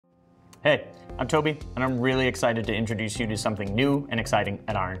Hey, I'm Toby, and I'm really excited to introduce you to something new and exciting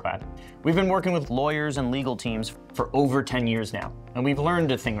at Ironclad. We've been working with lawyers and legal teams for over 10 years now, and we've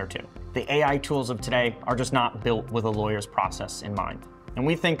learned a thing or two. The AI tools of today are just not built with a lawyer's process in mind, and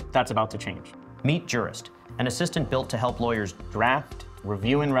we think that's about to change. Meet Jurist, an assistant built to help lawyers draft,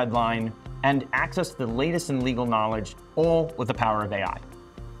 review and redline, and access the latest in legal knowledge, all with the power of AI.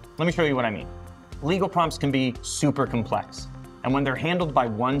 Let me show you what I mean. Legal prompts can be super complex, and when they're handled by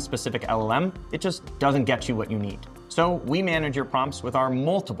one specific LLM, it just doesn't get you what you need. So we manage your prompts with our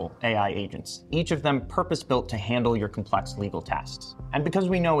multiple AI agents, each of them purpose-built to handle your complex legal tasks. And because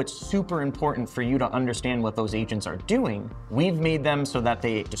we know it's super important for you to understand what those agents are doing, we've made them so that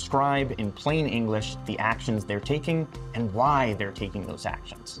they describe in plain English the actions they're taking and why they're taking those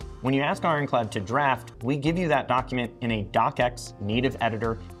actions. When you ask Ironclad to draft, we give you that document in a DocX native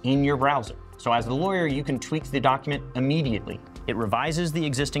editor in your browser. So as the lawyer, you can tweak the document immediately. It revises the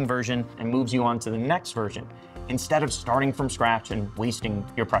existing version and moves you on to the next version, instead of starting from scratch and wasting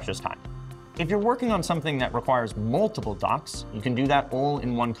your precious time. If you're working on something that requires multiple docs, you can do that all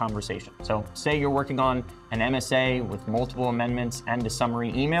in one conversation. So say you're working on an MSA with multiple amendments and a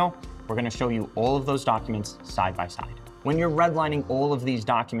summary email, we're going to show you all of those documents side by side. When you're redlining all of these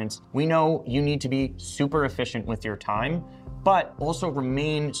documents, we know you need to be super efficient with your time, but also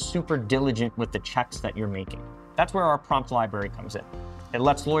remain super diligent with the checks that you're making. That's where our prompt library comes in. It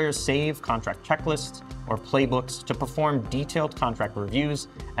lets lawyers save contract checklists or playbooks to perform detailed contract reviews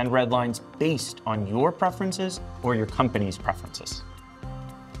and redlines based on your preferences or your company's preferences.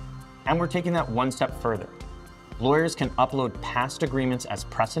 And we're taking that one step further. Lawyers can upload past agreements as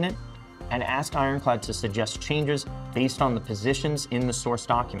precedent and ask Ironclad to suggest changes based on the positions in the source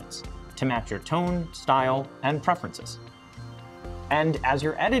documents to match your tone, style, and preferences. And as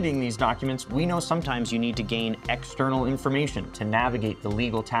you're editing these documents, we know sometimes you need to gain external information to navigate the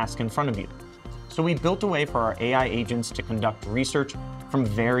legal task in front of you. So we built a way for our AI agents to conduct research from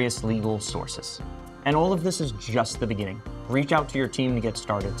various legal sources. And all of this is just the beginning. Reach out to your team to get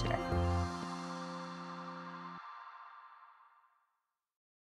started today.